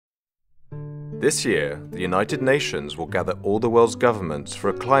This year, the United Nations will gather all the world's governments for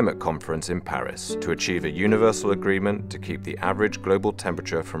a climate conference in Paris to achieve a universal agreement to keep the average global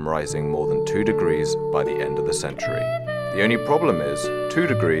temperature from rising more than 2 degrees by the end of the century. The only problem is, 2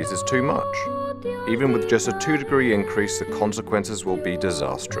 degrees is too much. Even with just a 2-degree increase, the consequences will be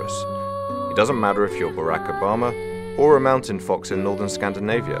disastrous. It doesn't matter if you're Barack Obama or a mountain fox in northern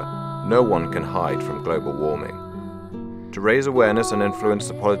Scandinavia, no one can hide from global warming. To raise awareness and influence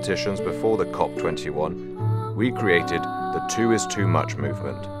the politicians before the COP21, we created the 2 is Too Much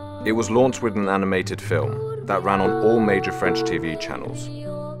movement. It was launched with an animated film that ran on all major French TV channels.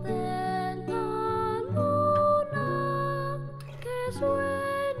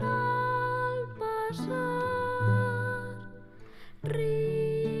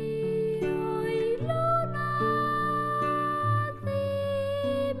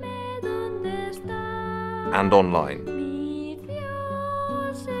 And online.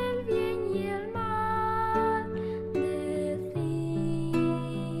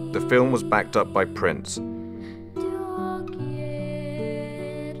 The film was backed up by prints,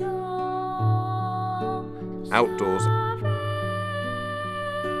 outdoors,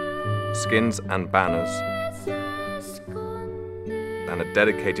 skins and banners, and a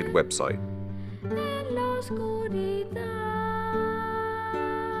dedicated website.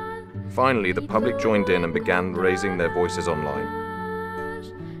 Finally, the public joined in and began raising their voices online.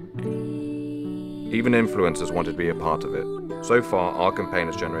 Even influencers wanted to be a part of it. So far, our campaign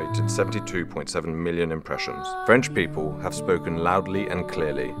has generated 72.7 million impressions. French people have spoken loudly and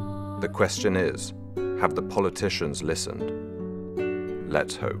clearly. The question is, have the politicians listened?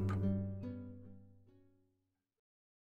 Let's hope.